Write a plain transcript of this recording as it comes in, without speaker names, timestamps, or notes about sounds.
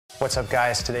What's up,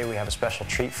 guys? Today we have a special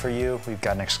treat for you. We've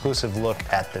got an exclusive look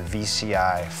at the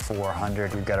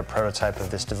VCI-400. We've got a prototype of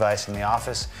this device in the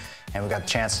office, and we got the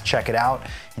chance to check it out,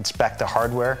 inspect the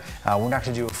hardware. We're not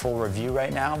going to do a full review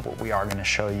right now, but we are going to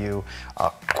show you a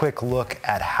quick look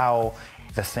at how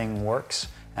the thing works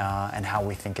and how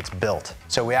we think it's built.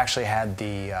 So we actually had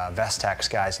the Vestax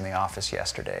guys in the office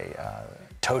yesterday.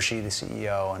 Toshi, the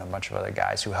CEO, and a bunch of other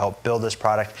guys who helped build this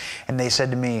product. And they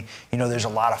said to me, you know, there's a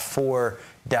lot of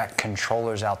 4-deck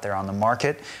controllers out there on the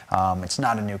market. It's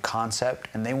not a new concept,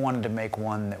 and they wanted to make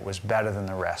one that was better than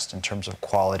the rest in terms of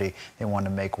quality. They wanted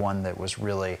to make one that was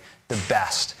really the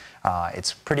best.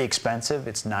 It's pretty expensive.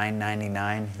 It's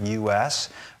 $999 US.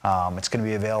 It's going to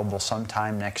be available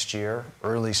sometime next year.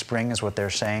 Early spring is what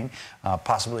they're saying,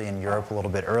 possibly in Europe a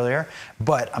little bit earlier.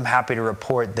 But I'm happy to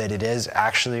report that it is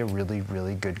actually a really,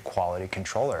 really good quality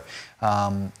controller.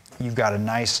 You've got a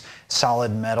nice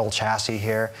solid metal chassis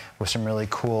here with some really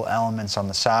cool elements on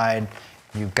the side.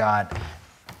 You've got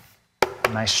a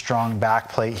nice strong back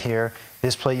plate here.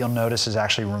 This plate, you'll notice, is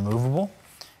actually removable.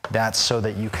 That's so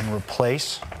that you can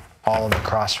replace all of the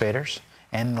crossfaders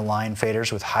and the line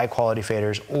faders with high quality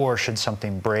faders, or should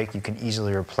something break, you can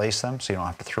easily replace them so you don't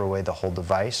have to throw away the whole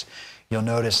device. You'll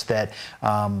notice that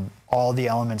all the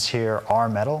elements here are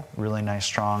metal, really nice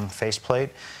strong faceplate,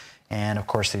 and of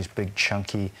course these big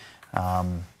chunky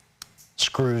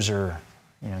screws are,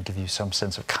 give you some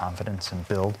sense of confidence and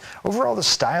build. Overall, the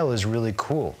style is really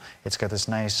cool. It's got this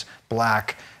nice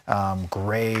black,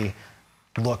 gray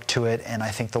look to it, and I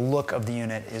think the look of the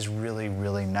unit is really,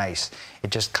 really nice.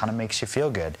 It just kind of makes you feel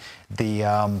good.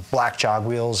 The black jog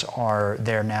wheels are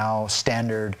their now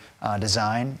standard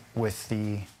design with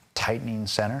the tightening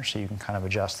center, so you can kind of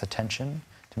adjust the tension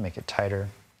to make it tighter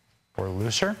or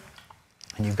looser.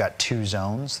 And you've got 2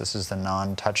 zones. This is the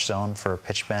non-touch zone for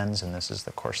pitch bends, and this is,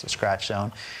 of course, the scratch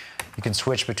zone. You can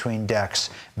switch between decks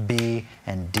B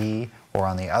and D, or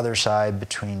on the other side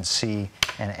between C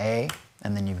and A.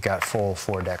 And then you've got full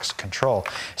 4 decks control.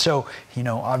 So,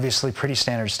 obviously pretty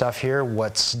standard stuff here.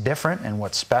 What's different and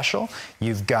what's special,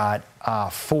 you've got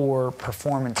 4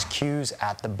 performance cues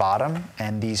at the bottom,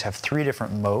 and these have 3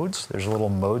 different modes. There's a little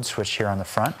mode switch here on the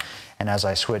front, and as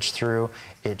I switch through,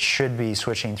 it should be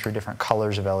switching through different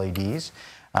colors of LEDs.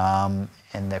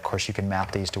 And of course you can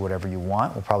map these to whatever you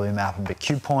want. We'll probably map them to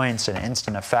cue points and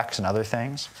instant effects and other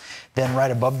things. Then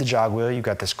right above the jog wheel, you've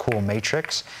got this cool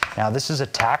matrix. Now this is a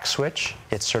tack switch.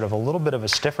 It's sort of a little bit of a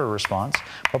stiffer response,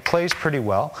 but plays pretty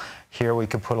well. Here we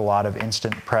could put a lot of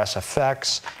instant press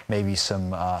effects, maybe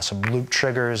some loop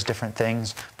triggers, different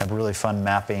things. Have really fun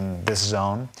mapping this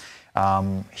zone.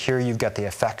 Here you've got the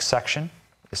effects section.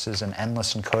 This is an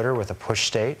endless encoder with a push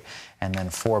state and then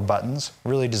 4 buttons,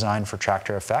 really designed for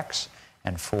tractor effects,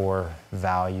 and 4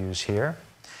 values here.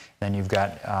 Then you've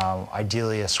got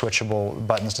ideally a switchable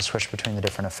buttons to switch between the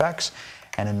different effects,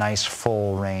 and a nice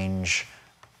full range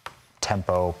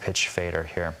tempo pitch fader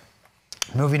here.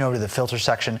 Moving over to the filter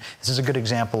section, this is a good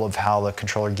example of how the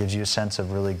controller gives you a sense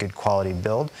of really good quality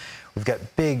build. We've got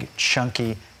big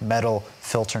chunky metal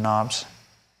filter knobs,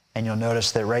 and you'll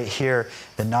notice that right here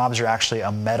the knobs are actually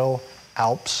a metal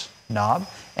Alps knob,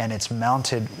 and it's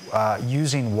mounted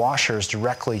using washers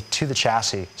directly to the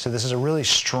chassis. So this is a really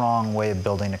strong way of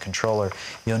building a controller.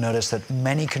 You'll notice that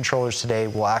many controllers today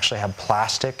will actually have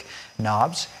plastic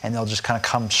knobs, and they'll just kind of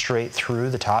come straight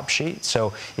through the top sheet.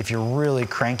 So if you're really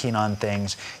cranking on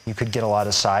things, you could get a lot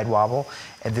of side wobble.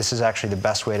 And this is actually the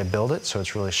best way to build it, so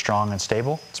it's really strong and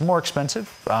stable. It's more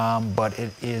expensive, but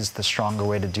it is the stronger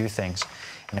way to do things.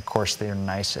 And of course, they're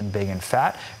nice and big and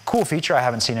fat. Cool feature I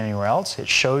haven't seen anywhere else. It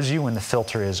shows you when the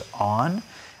filter is on.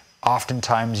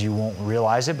 Oftentimes you won't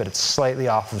realize it, but it's slightly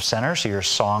off of center, so your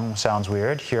song sounds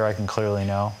weird. Here I can clearly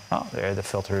know, oh, there, the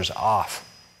filter is off.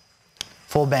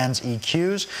 Full bands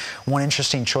EQs. One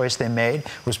interesting choice they made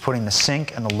was putting the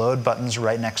sync and the load buttons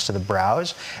right next to the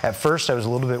browse. At first I was a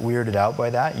little bit weirded out by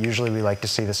that. Usually we like to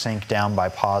see the sync down by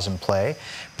pause and play.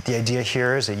 But the idea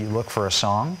here is that you look for a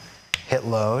song, hit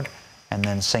load, and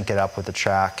then sync it up with the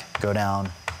track, go down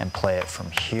and play it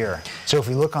from here. So if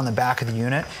we look on the back of the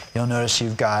unit, you'll notice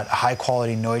you've got high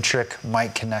quality Neutrik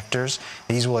mic connectors.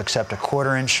 These will accept a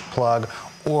 1/4-inch plug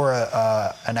or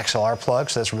an XLR plug,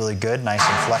 so that's really good, nice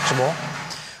and flexible.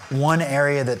 One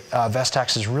area that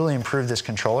Vestax has really improved this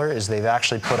controller is they've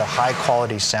actually put a high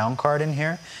quality sound card in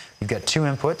here. You've got 2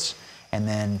 inputs, and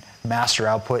then master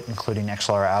output, including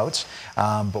XLR outs.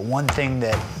 But one thing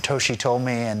that Toshi told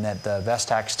me and that the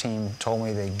Vestax team told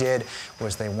me they did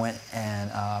was they went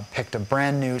and picked a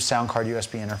brand new sound card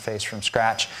USB interface from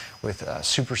scratch with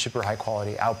super, super high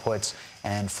quality outputs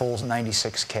and full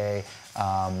 96K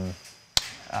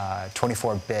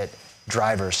 24-bit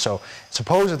drivers. So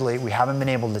supposedly, we haven't been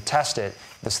able to test it.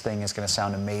 This thing is going to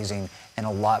sound amazing and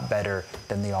a lot better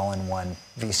than the all-in-one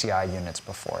VCI units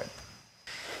before it.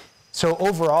 So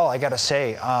overall, I gotta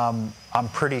say, I'm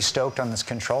pretty stoked on this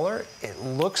controller. It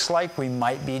looks like we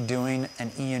might be doing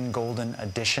an Ian Golden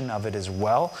edition of it as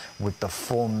well, with the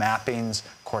full mappings.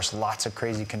 Of course, lots of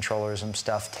crazy controllers and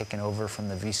stuff taken over from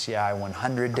the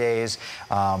VCI-400 days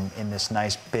in this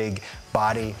nice big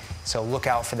body. So look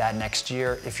out for that next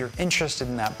year. If you're interested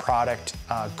in that product,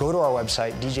 go to our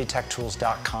website,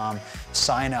 djtechtools.com,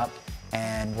 sign up,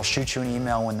 and we'll shoot you an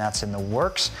email when that's in the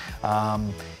works.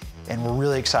 And we're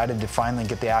really excited to finally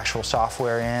get the actual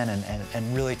software in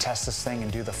and really test this thing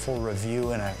and do the full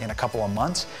review in a couple of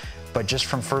months. But just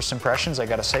from first impressions, I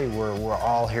gotta say, we're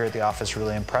all here at the office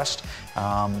really impressed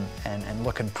and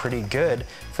looking pretty good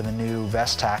for the new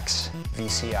Vestax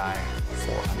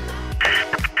VCI-400.